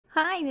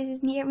Hi, this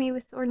is Naomi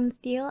with Sword and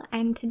Steel,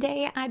 and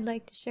today I'd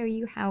like to show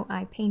you how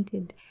I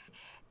painted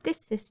this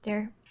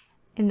sister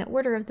in the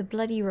Order of the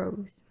Bloody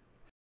Rose.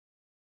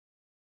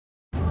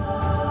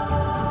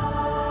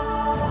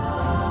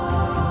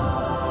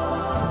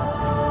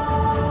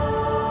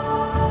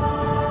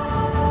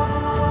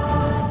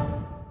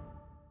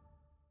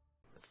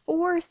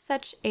 For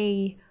such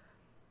a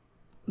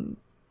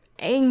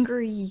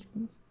angry,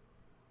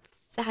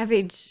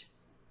 savage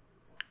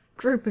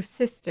group of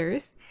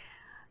sisters,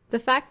 the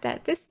fact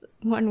that this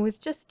one was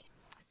just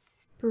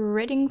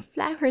spreading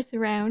flowers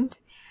around.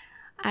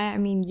 I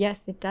mean, yes,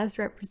 it does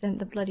represent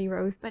the bloody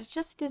rose, but it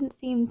just didn't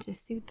seem to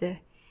suit the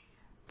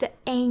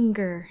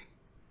anger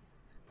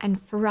and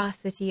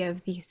ferocity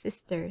of these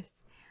sisters.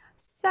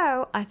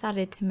 So I thought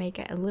to make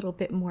it a little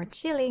bit more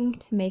chilling,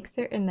 to make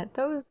certain that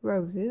those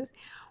roses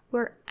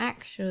were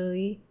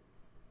actually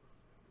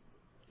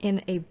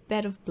in a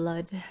bed of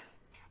blood.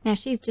 Now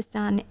she's just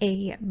on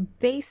a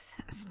base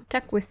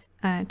stuck with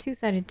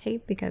two-sided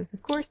tape because,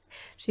 of course,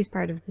 she's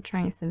part of the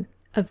Triumph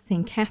of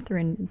St.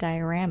 Katherine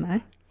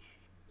diorama.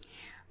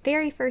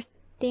 Very first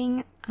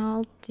thing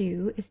I'll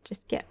do is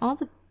just get all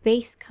the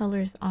base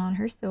colors on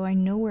her so I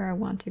know where I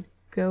want to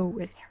go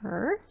with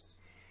her.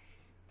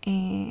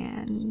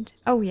 And,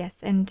 oh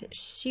yes, and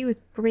she was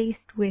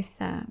braced with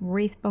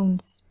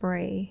Wraithbone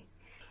spray.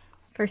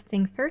 First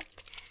things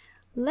first,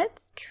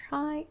 let's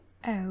try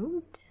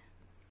out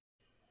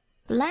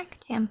Black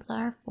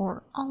Templar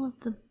for all of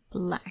the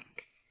black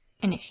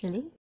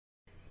initially.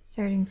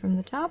 Starting from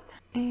the top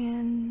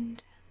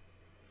and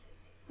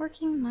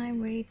working my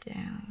way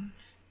down.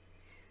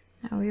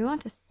 Now we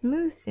want a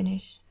smooth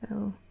finish, so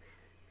I'm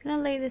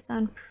gonna lay this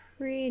on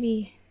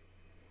pretty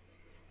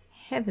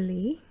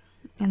heavily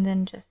and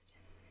then just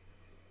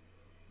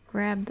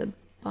grab the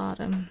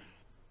bottom.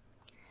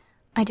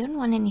 I don't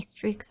want any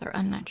streaks or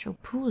unnatural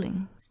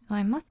pooling, so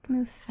I must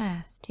move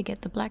fast to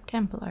get the Black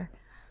Templar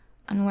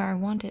on where I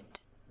want it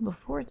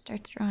before it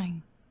starts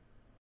drying.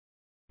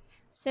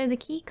 So the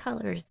key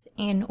colors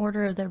in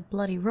Order of the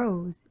Bloody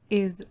Rose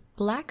is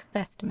black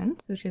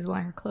vestments, which is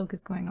why her cloak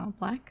is going all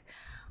black,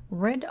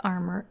 red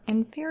armor,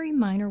 and very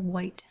minor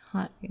white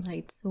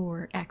highlights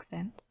or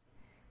accents,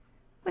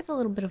 with a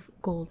little bit of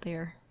gold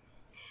there.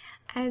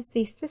 As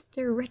the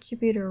Sister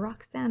Retributor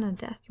Roxana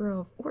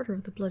Desro of Order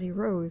of the Bloody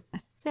Rose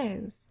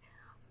says,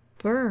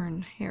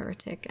 "Burn,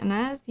 heretic, and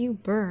as you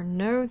burn,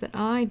 know that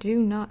I do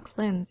not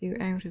cleanse you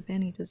out of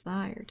any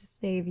desire to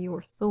save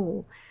your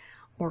soul,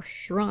 or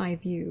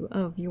shrive you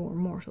of your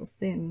mortal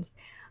sins.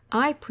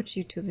 I put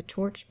you to the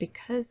torch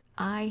because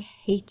I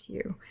hate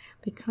you,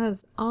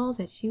 because all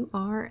that you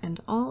are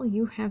and all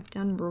you have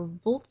done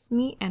revolts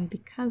me, and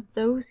because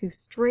those who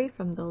stray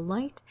from the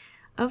light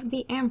of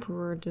the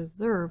Emperor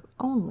deserve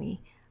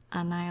only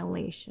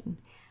annihilation."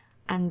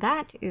 And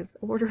that is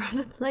Order of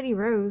the Bloody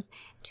Rose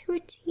to a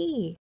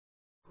T.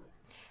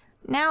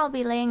 Now I'll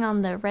be laying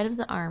on the red of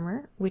the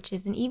armor, which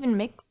is an even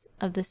mix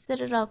of the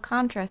Citadel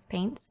Contrast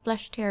Paints,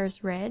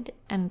 Fleshtearer's red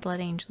and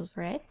Blood Angel's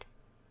red.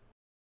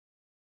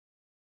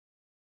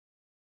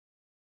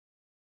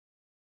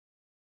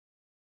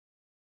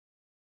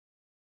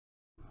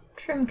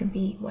 Trim can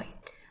be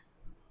white.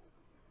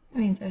 That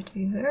means I have to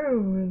be very,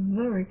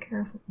 very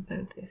careful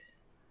about this.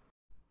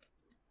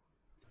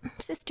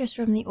 Sisters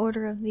from the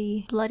Order of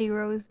the Bloody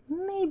Rose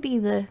may be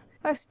the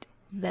most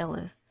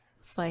zealous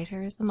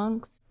fighters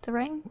amongst the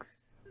ranks.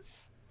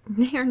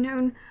 They are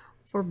known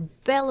for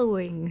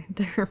bellowing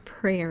their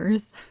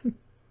prayers,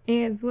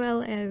 as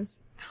well as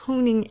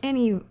honing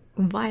any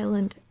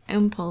violent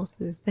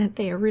impulses that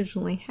they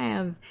originally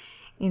have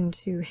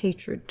into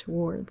hatred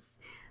towards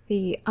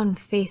the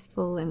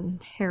unfaithful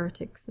and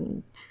heretics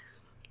and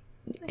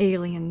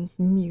aliens,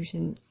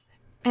 mutants,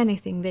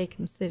 anything they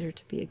consider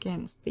to be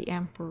against the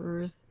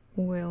Emperor's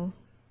will,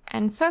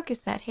 and focus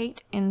that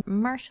hate in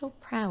martial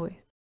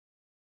prowess.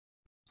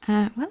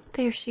 Well,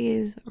 there she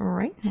is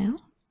right now.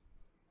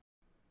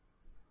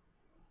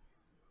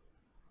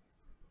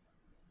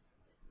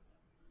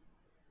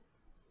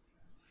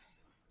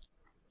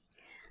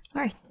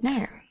 Alright,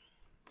 now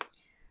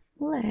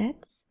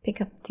let's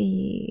pick up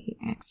the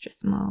extra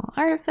small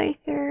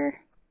Artificer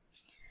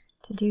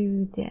to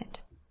do that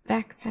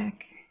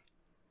backpack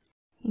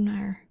in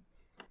our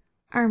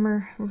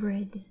armor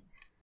red.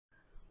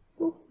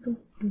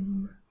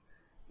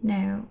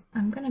 Now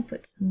I'm gonna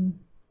put some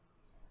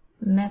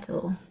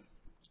metal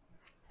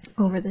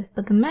over this,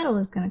 but the metal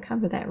is gonna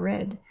cover that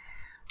red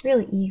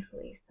really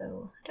easily,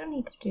 so I don't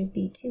need to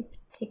be too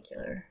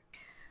particular.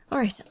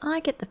 Alright,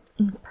 I get the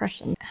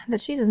impression that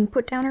she doesn't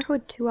put down her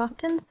hood too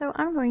often, so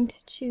I'm going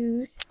to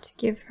choose to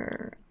give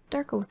her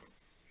dark oath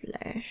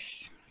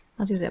flesh.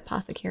 I'll do the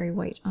Apothecary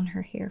white on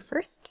her hair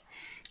first,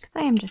 because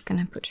I am just going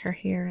to put her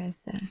hair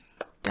as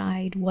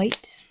dyed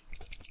white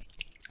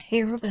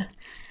hair of a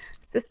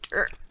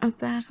sister of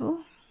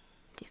battle.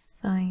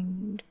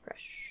 Defined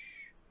brush.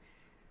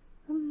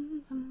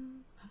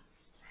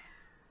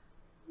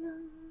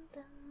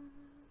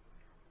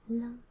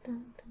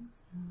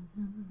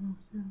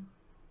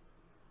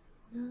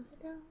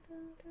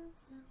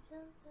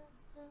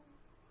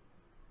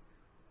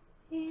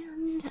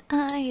 And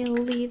I'll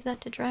leave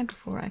that to dry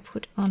before I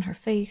put on her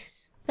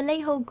face.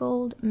 Vallejo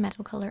Gold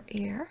Metal Color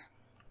Air.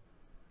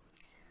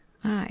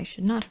 I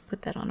should not have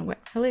put that on a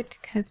wet pellet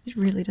because it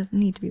really doesn't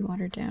need to be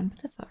watered down,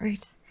 but that's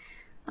alright.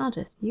 I'll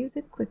just use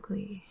it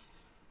quickly.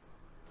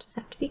 Just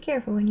have to be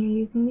careful when you're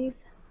using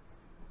these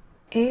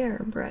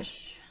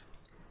airbrush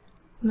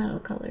metal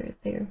colors.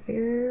 They are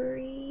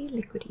very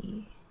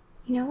liquidy.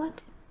 You know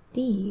what?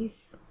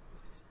 These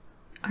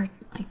are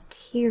like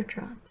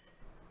teardrops.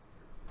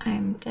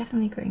 I'm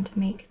definitely going to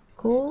make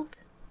gold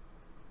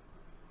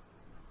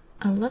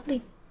a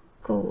lovely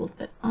gold,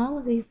 but all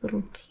of these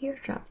little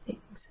teardrop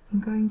things I'm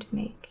going to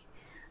make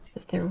as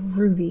if they're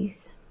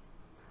rubies.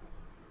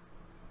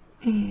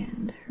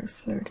 And her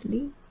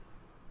fleur-de-lis.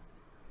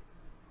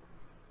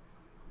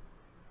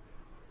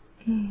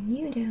 And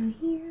you down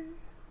here.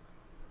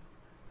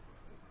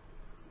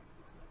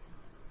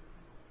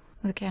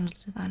 The candle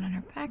design on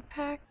her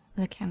backpack,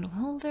 the candle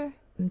holder,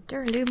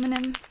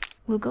 duraluminum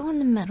will go on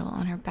the metal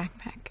on her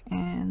backpack,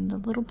 and the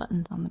little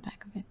buttons on the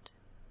back of it.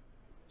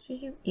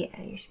 Should you?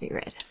 Yeah, you should be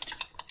red.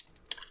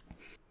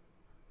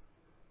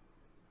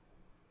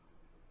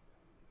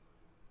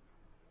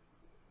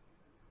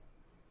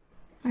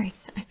 Alright,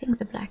 so I think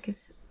the black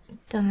is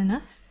done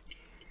enough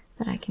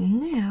that I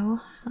can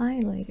now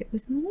highlight it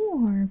with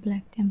more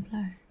Black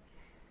Templar.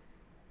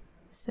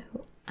 So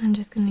I'm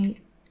just going to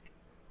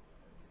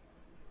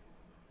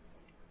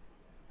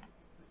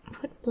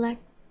put Black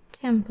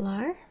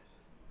Templar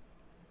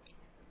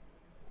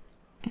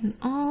in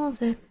all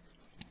the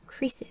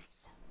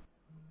creases.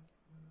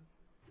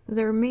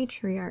 Their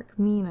matriarch,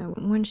 Mina,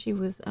 when she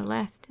was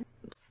last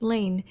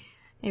slain,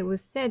 it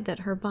was said that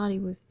her body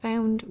was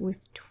found with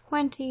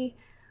 20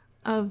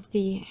 of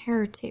the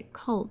heretic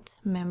cult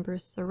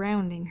members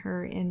surrounding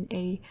her in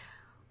a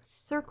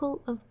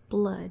circle of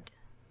blood.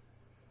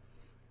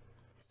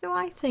 So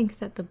I think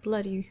that the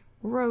bloody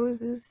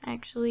rose is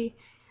actually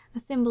a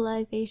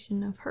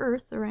symbolization of her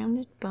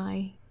surrounded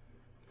by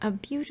a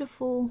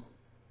beautiful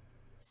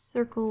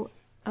circle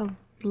of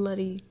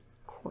bloody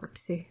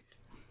corpses.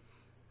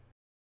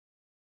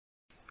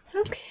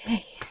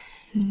 Okay,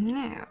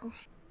 now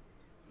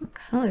what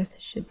color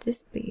should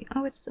this be?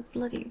 Oh, it's the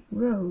bloody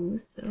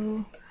rose,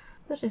 so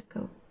we'll just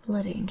go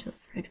Blood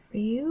Angel's red for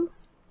you.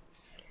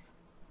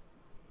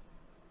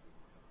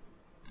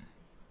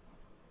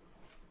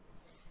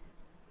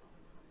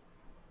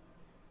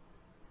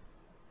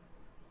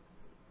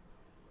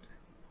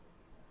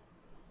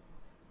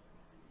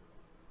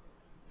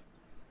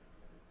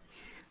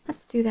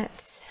 Let's do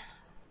that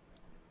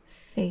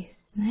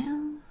face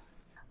now.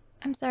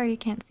 I'm sorry you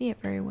can't see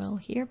it very well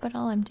here, but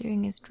all I'm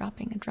doing is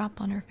dropping a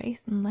drop on her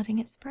face and letting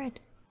it spread.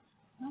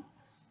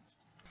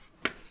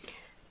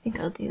 I think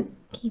I'll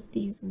keep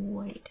these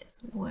white as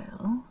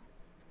well.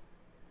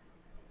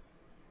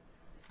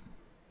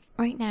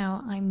 Right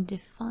now I'm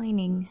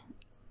defining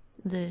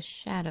the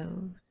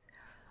shadows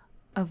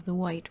of the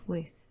white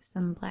with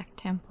some Black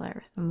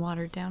Templar, some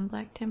watered down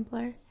Black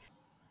Templar.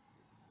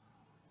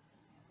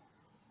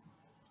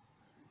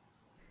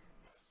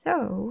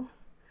 So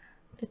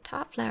the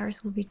top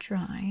flowers will be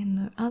dry and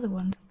the other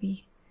ones will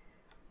be,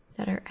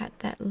 that are at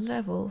that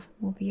level,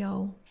 will be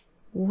all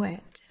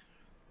wet.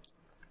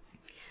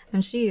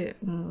 And she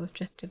will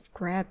just have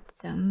grabbed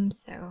some,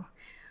 so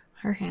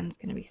her hand's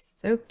gonna be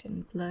soaked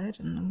in blood,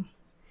 and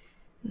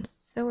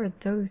so are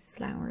those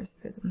flowers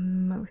for the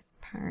most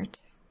part.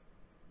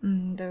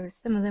 Though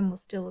some of them will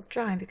still look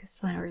dry because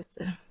flowers,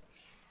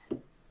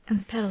 and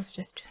the petals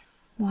just,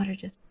 water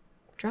just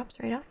drops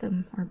right off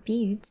them, or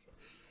beads.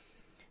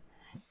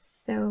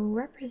 So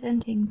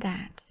representing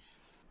that,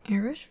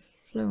 Irish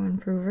Flow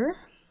Improver,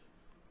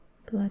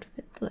 Blood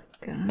with Blood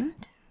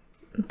God,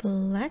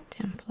 Black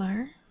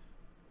Templar,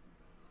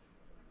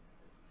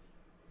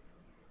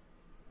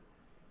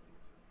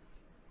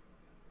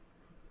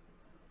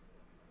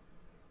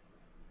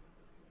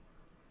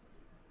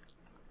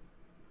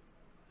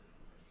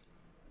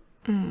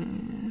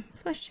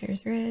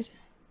 Fleshtearer's red,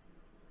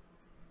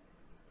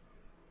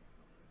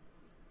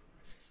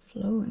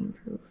 Flow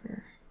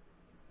Improver,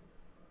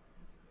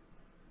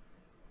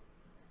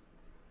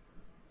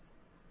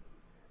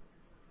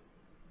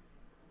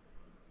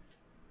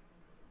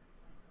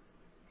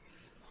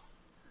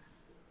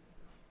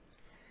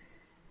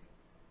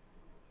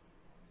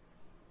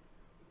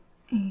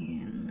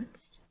 and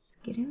let's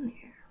just get in there.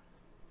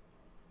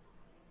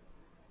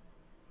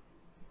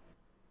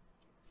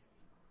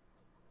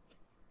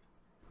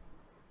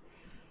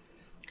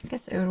 I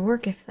guess it would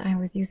work if I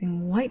was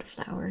using white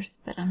flowers,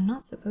 but I'm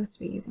not supposed to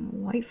be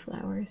using white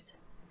flowers.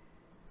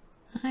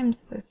 I'm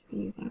supposed to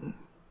be using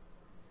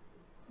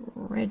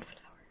red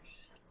flowers.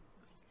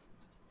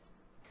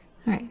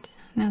 Alright,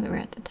 now that we're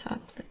at the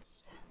top,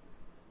 let's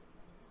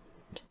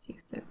just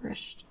use the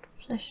brushed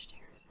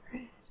Fleshtearer's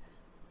red.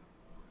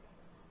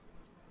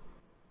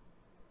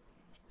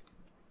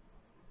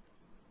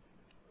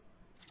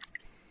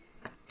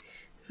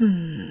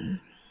 I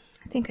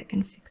think I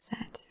can fix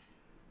that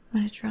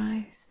when it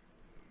dries.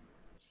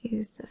 Let's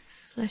use the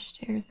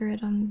Fleshtearer's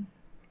red on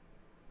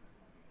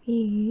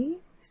these.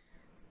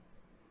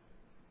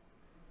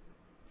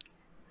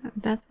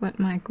 That's what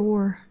my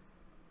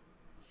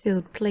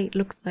gore-filled plate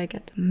looks like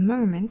at the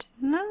moment.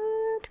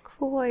 Not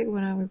quite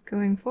what I was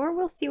going for.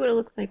 We'll see what it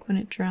looks like when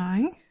it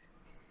dries.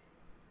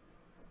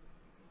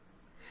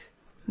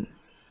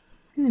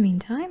 In the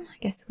meantime, I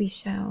guess we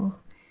shall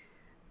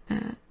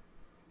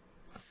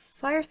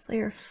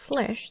Fyreslayer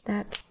flesh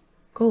that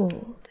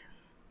gold.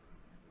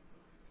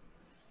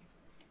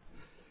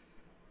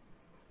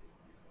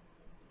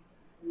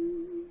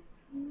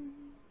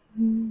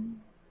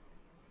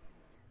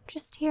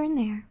 Just here and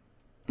there,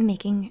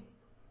 making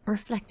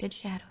reflected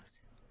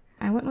shadows.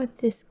 I went with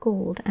this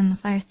gold and the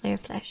Fyreslayer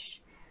flesh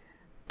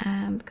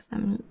because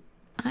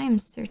I am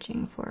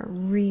searching for a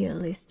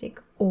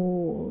realistic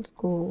old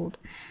gold,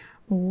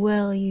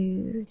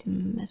 well-used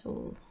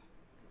metal.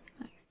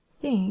 I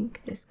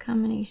think this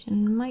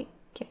combination might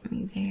get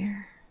me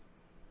there.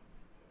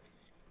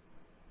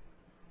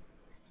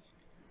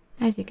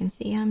 As you can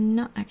see, I'm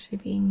not actually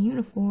being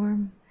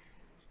uniform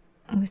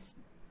with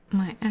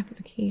my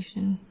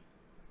application.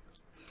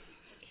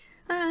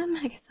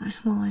 I guess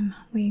while I'm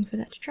waiting for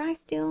that to dry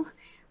still,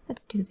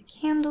 let's do the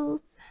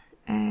candles.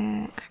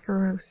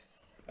 Akaros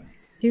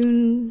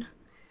Dune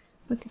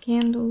with the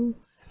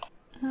candles.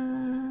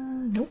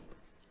 Nope.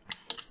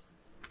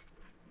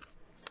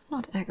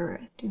 Not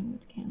Akaros Dune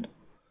with the candles.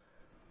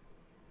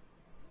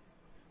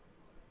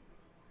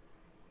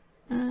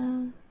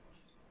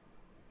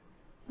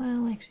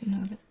 Well, actually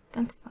no,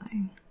 that's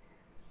fine.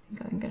 I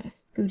think I'm gonna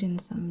scoot in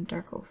some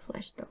dark oak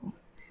flesh though.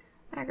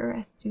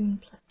 Akaros Dune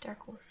plus dark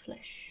oak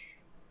flesh.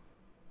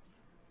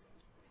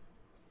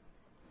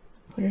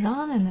 Put it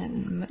on and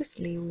then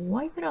mostly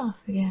wipe it off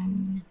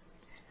again.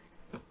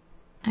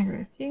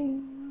 Akaros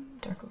Dune,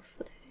 dark oak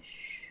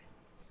flesh.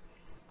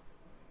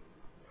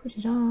 Put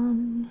it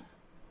on,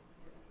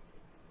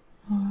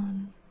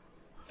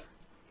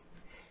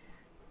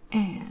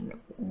 and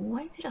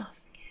wipe it off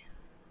again.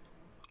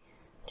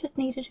 Just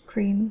needed a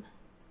cream,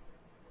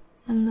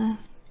 and the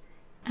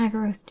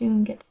Akaros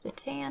Dune gets the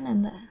tan,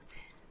 and the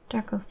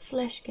dark oak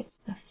flesh gets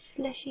the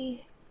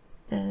fleshy,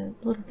 the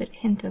little bit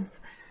hint of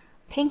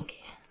pink.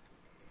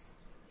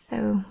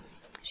 So,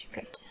 she's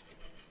good.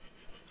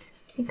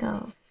 I think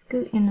I'll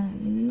scoot in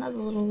another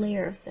little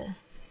layer of the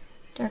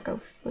dark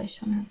oak flesh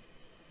on her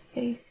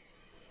face.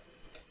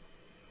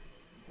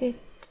 A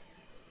bit.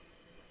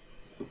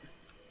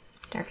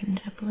 Darken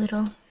it up a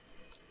little.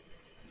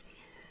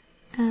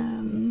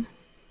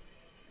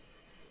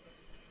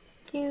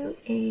 Do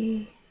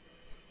a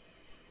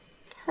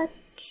touch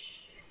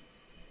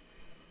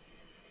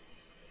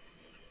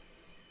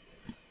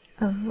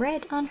of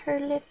red on her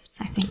lips.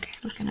 I think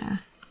we're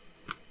gonna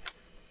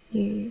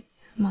use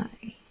my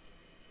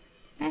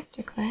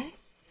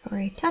Masterclass for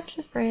a touch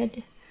of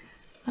red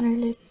on her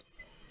lips.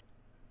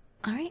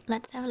 Alright,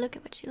 let's have a look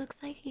at what she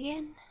looks like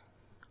again.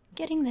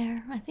 Getting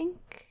there, I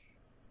think.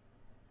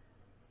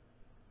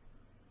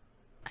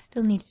 I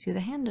still need to do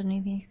the hand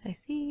underneath, I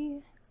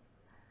see.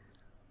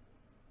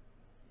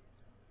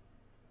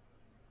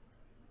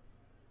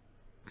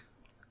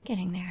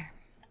 Getting there.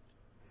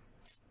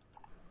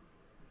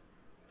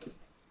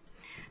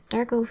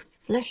 Dark oak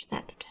flesh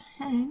that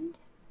hand.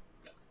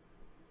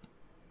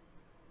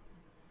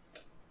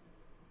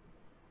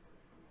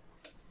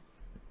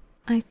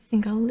 I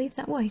think I'll leave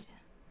that white.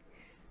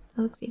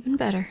 That looks even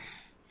better,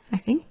 I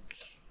think.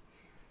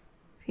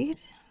 See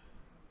it?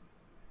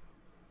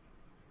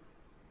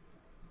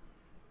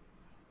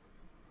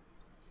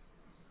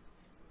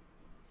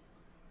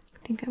 I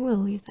think I will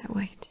leave that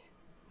white.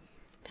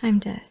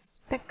 Time to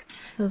spec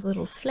those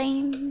little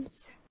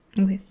flames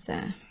with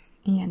and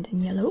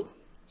in yellow.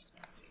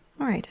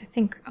 Alright, I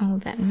think all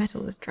of that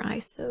metal is dry,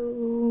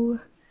 so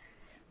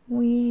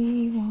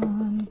we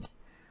want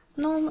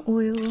normal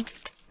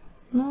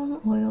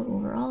oil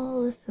over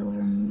all the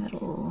silver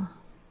metal.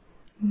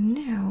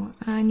 Now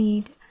I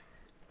need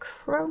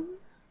chrome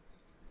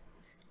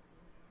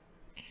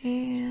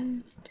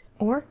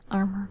or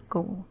armor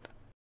gold.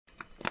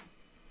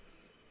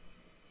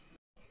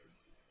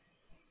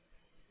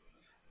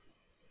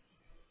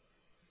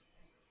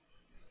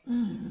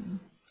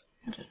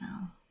 I don't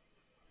know.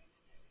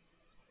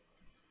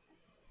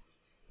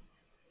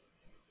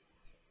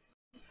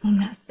 I'm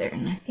not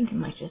certain. I think it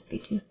might just be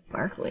too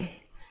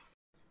sparkly.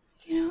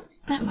 You know,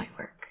 that might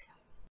work.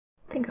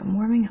 I think I'm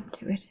warming up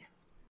to it.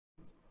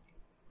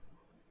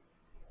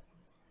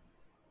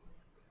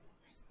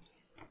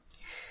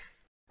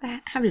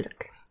 Have a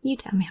look. You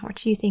tell me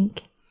what you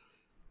think.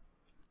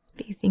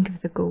 What do you think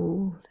of the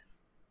gold?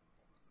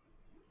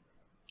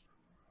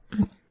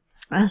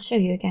 I'll show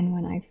you again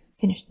when I've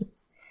finished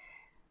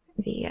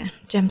the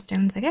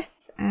gemstones, I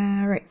guess.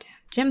 Right,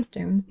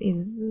 gemstones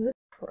is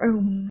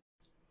chrome.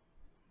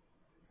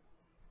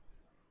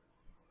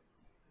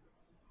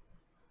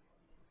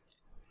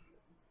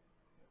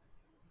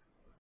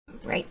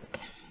 Right,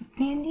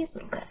 and these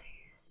little guys.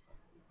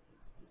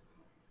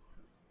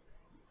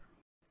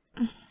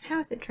 How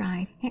is it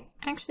dried? It's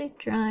actually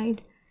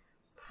dried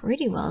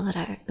pretty well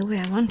the way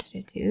I wanted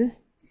it to.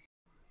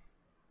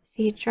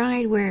 See, it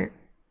dried where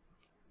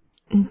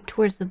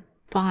towards the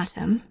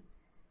bottom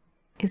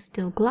is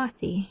still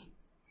glossy,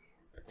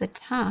 the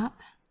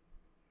top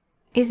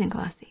isn't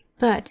glossy,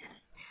 but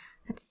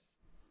that's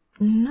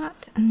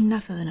not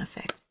enough of an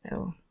effect,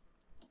 so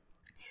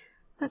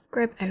let's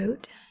grab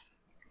out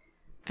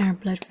our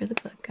Blood for the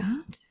Blood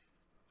God,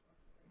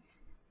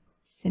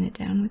 thin it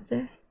down with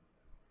the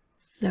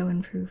Flow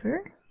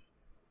Improver,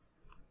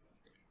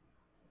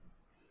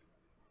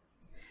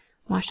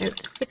 wash out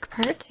the thick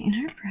part in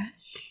our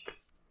brush,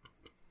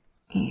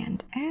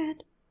 and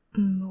add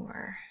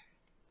more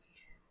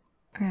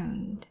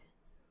around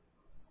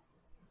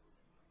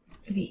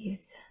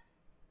these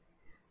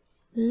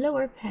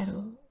lower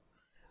petals.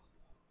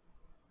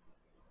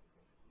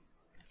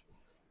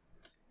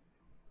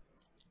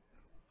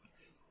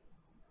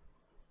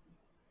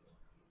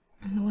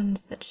 And the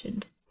ones that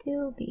should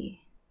still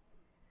be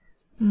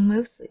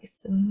mostly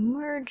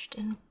submerged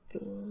in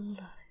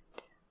blood.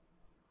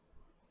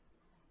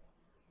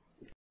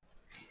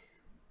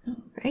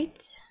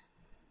 Alright.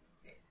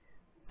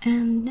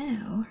 And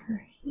now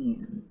her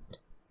hand.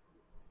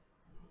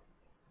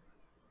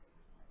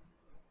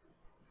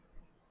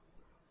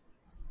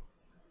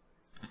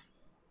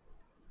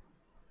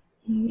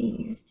 And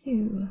these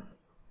two.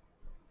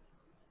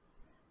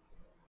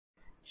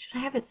 Should I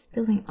have it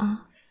spilling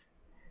off?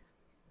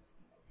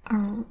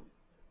 Or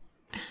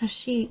has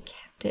she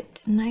kept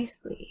it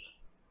nicely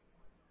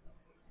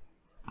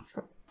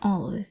for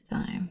all of this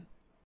time?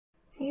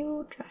 Are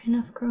you dry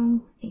enough,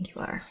 Chrome? I think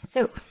you are.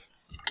 So,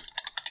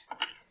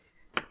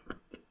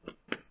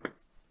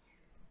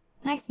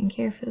 nice and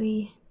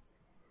carefully,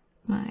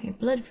 my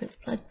Blood for the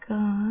Blood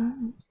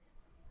God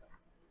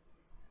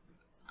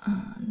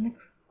on the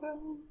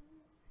Chrome.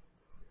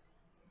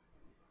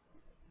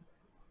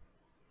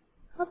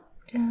 Up,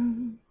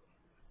 down,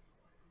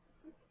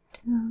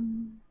 up,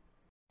 down.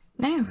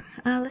 Now,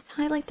 let's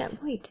highlight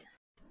that white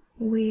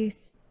with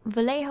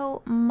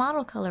Vallejo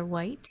Metal Color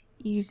White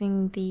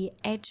using the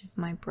edge of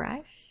my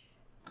brush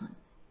on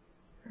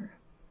her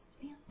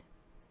band.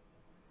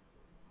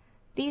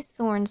 These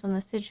thorns on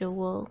the sigil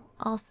will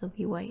also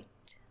be white.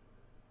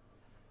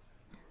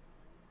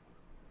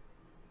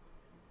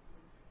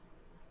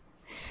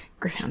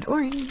 Greyhound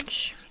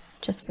Orange,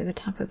 just for the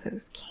top of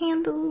those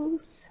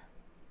candles.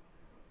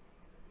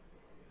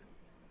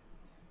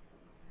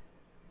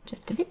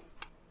 Just a bit.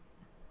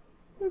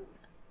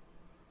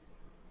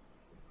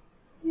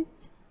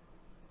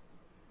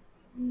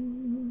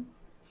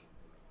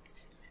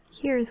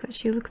 Here's what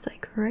she looks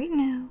like right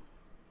now.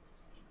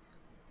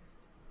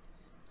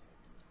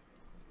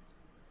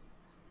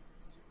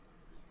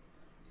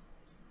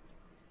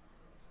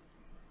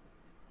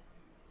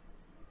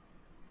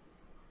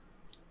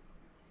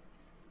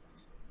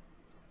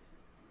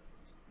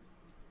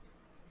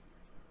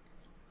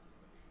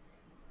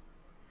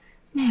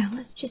 Now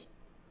let's just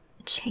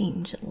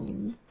change a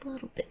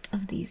little bit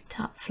of these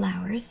top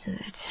flowers so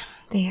that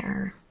they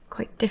are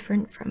quite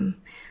different from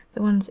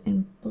the ones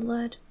in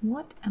blood.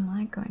 What am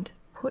I going to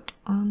put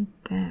on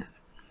them?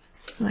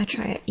 Will I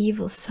try an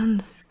Evil Sun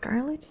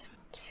Scarlet?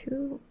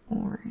 Too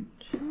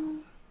orange.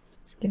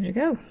 Let's give it a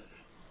go.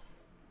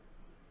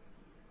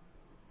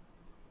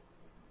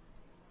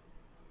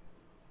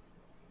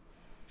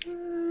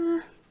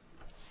 I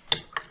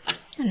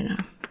don't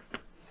know.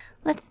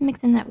 Let's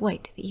mix in that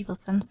white to the Evil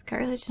Sun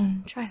Scarlet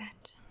and try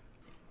that.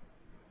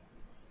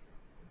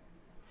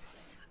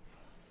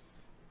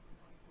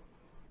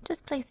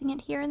 Just placing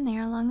it here and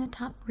there along the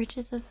top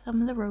ridges of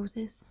some of the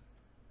roses.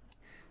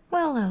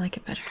 Well, I like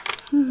it better.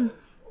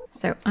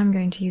 So I'm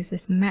going to use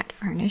this matte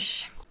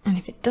varnish, and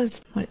if it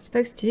does what it's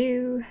supposed to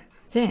do,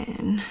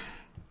 then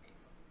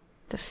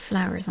the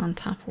flowers on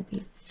top will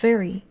be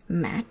very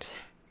matte,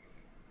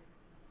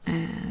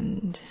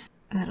 and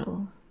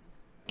that'll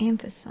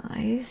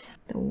emphasize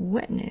the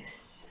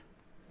wetness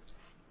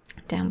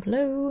down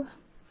below.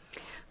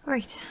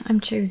 Alright, I'm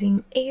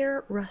choosing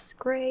Air Russ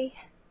Grey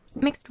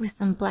mixed with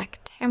some Black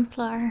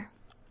Templar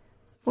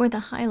for the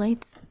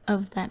highlights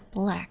of that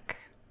black.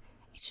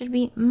 It should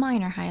be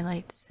minor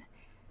highlights.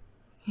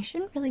 You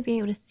shouldn't really be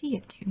able to see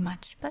it too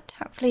much, but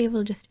hopefully it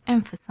will just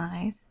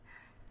emphasize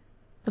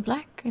the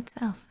black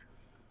itself.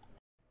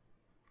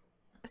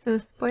 So the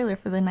spoiler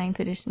for the 9th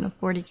edition of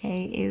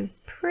 40k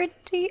is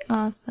pretty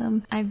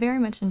awesome. I very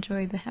much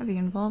enjoyed the heavy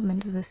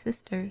involvement of the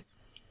sisters.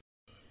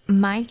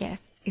 My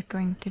guess is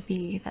going to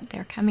be that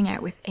they're coming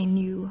out with a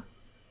new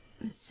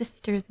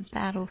Sisters of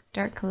Battle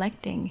Start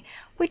Collecting,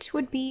 which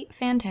would be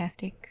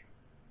fantastic.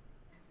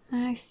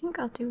 I think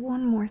I'll do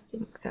one more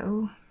thing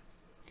though.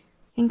 I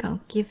think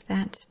I'll give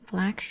that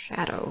Black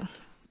Shadow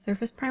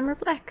Surface Primer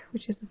Black,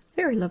 which is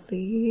very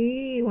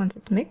lovely once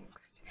it's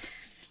mixed,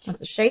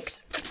 once it's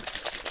shaked.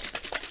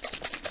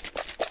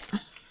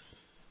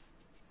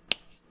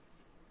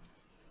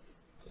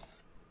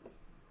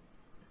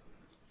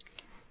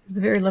 It's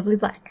a very lovely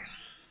black.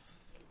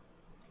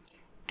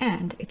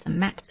 And it's a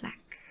matte black.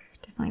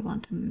 Definitely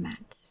want a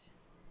matte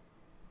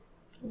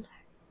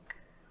black.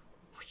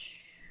 Whoosh.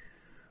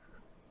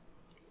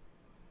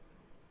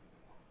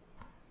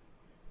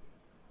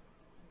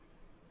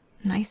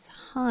 Nice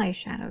high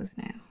shadows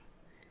now.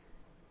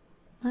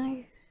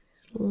 Nice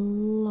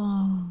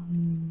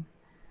long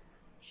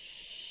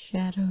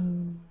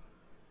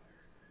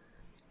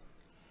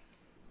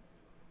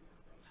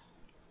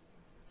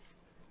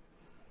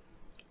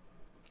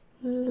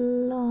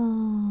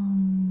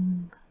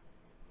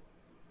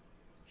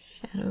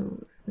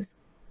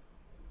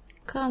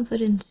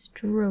confident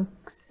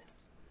strokes.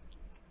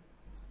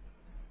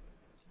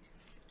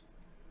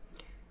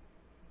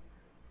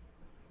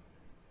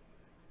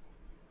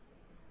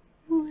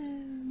 Whoa.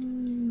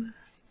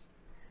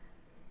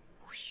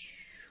 Whoosh,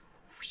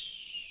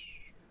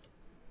 whoosh.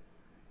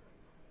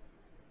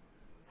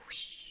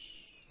 Whoosh.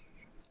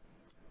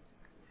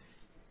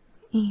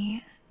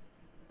 And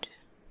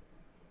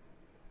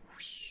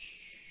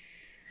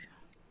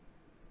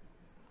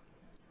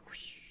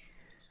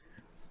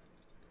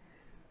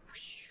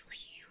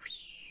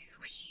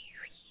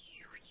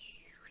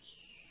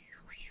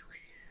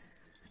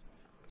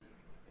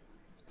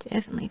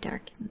definitely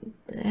dark in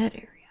that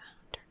area.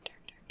 Dark,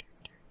 dark, dark,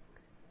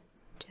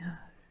 dark,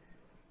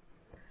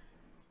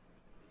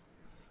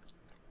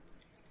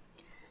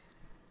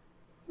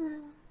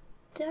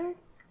 dark. Dark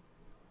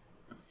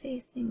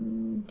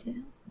facing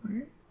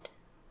downward.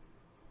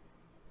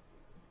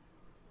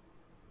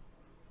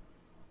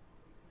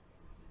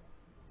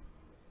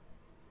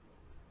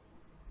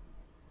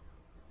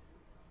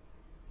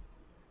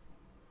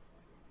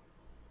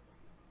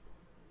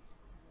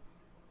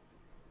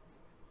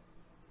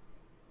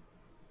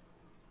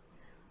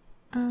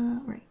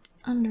 Right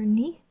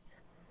underneath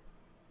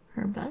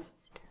her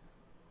bust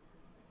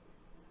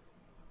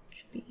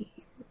should be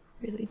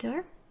really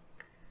dark.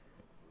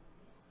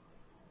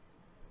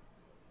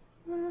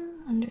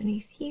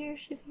 Underneath here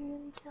should be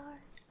really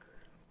dark.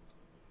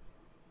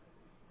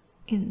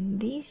 In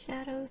these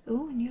shadows,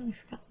 oh, I nearly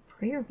forgot the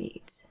prayer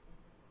beads.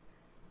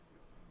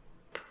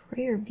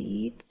 Prayer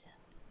beads.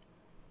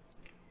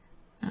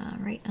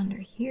 Right under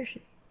here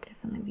should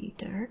definitely be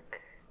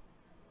dark.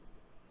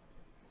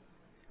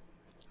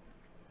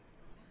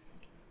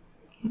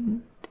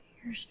 In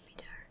there should be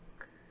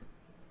dark.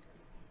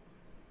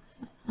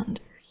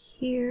 Under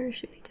here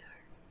should be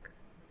dark.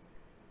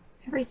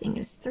 Everything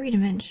is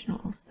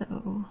three-dimensional,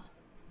 so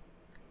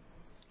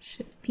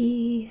should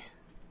be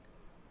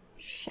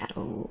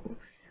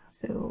shadows.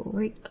 So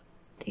right up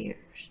there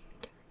should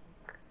be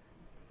dark.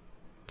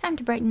 Time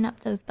to brighten up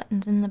those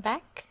buttons in the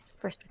back.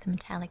 First with a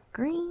metallic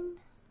green.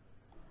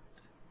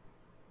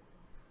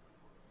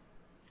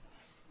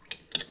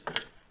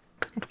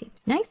 That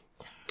seems nice.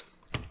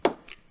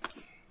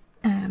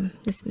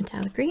 This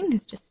metallic green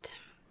is just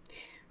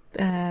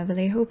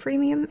Vallejo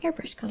Premium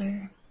Airbrush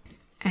color.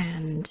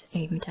 And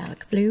a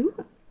metallic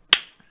blue.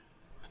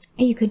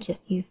 You could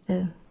just use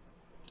the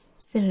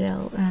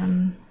Citadel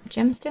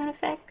gemstone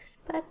effects,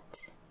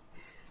 but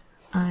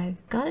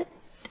I've got it,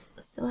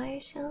 so I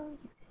shall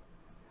use it.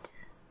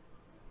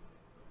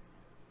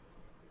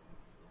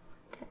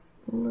 That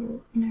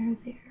little inner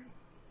there,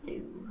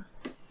 blue.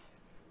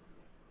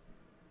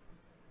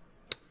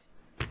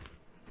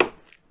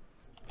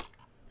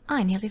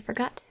 I nearly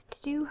forgot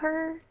to do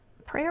her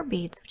prayer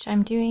beads, which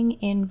I'm doing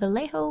in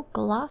Vallejo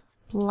Gloss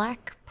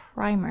Black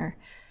Primer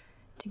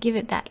to give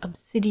it that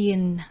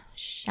obsidian,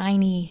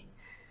 shiny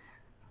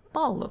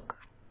ball look.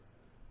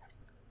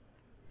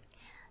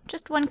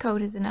 Just one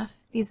coat is enough.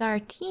 These are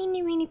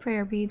teeny weeny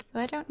prayer beads,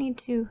 so I don't need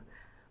to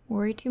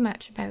worry too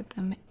much about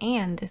them.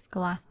 And this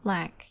gloss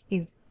black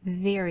is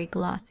very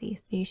glossy,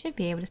 so you should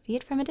be able to see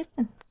it from a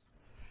distance.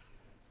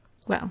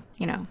 Well,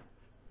 you know,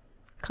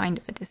 kind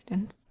of a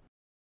distance.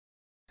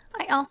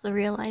 I also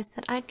realized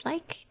that I'd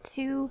like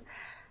to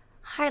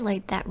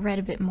highlight that red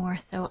a bit more,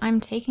 so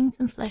I'm taking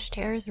some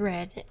Fleshtearer's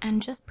red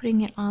and just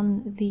putting it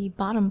on the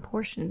bottom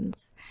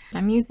portions.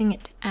 I'm using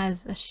it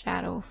as a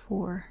shadow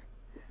for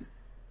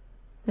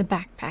the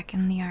backpack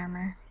and the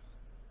armor.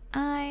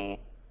 I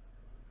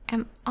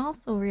am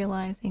also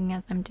realizing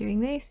as I'm doing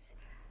this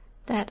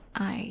that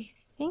I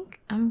think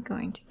I'm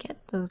going to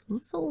get those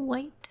little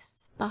white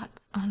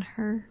spots on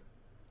her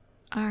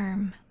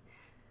arm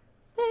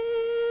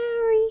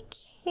very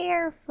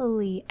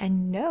carefully.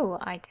 And no,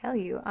 I tell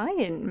you, I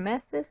didn't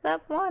mess this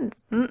up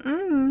once.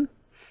 Darn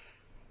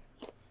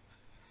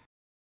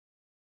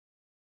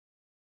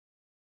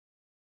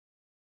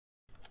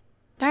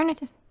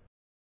it.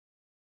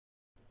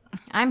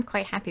 I'm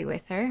quite happy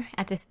with her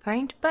at this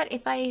point, but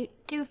if I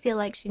do feel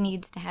like she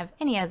needs to have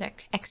any other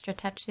extra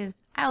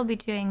touches, I'll be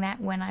doing that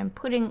when I'm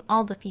putting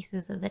all the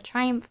pieces of the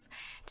Triumph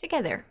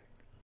together.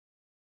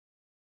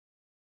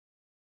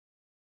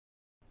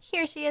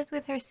 Here she is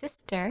with her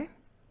sister,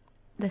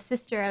 the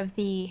sister of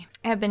the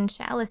Ebon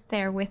Chalice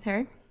there with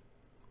her.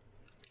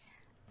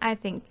 I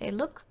think they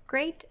look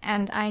great,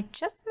 and I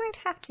just might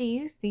have to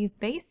use these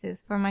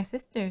bases for my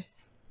sisters.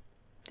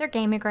 They're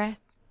gamer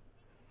grass.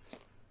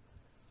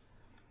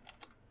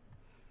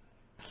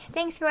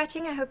 Thanks for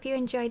watching. I hope you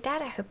enjoyed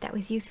that. I hope that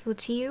was useful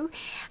to you.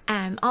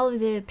 All of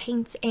the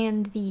paints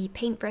and the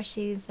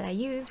paintbrushes that I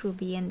use will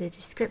be in the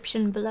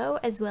description below,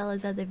 as well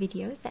as other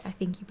videos that I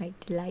think you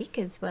might like,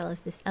 as well as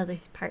this other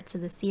parts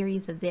of the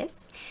series of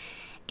this.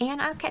 And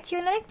I'll catch you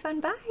in the next one.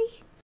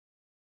 Bye!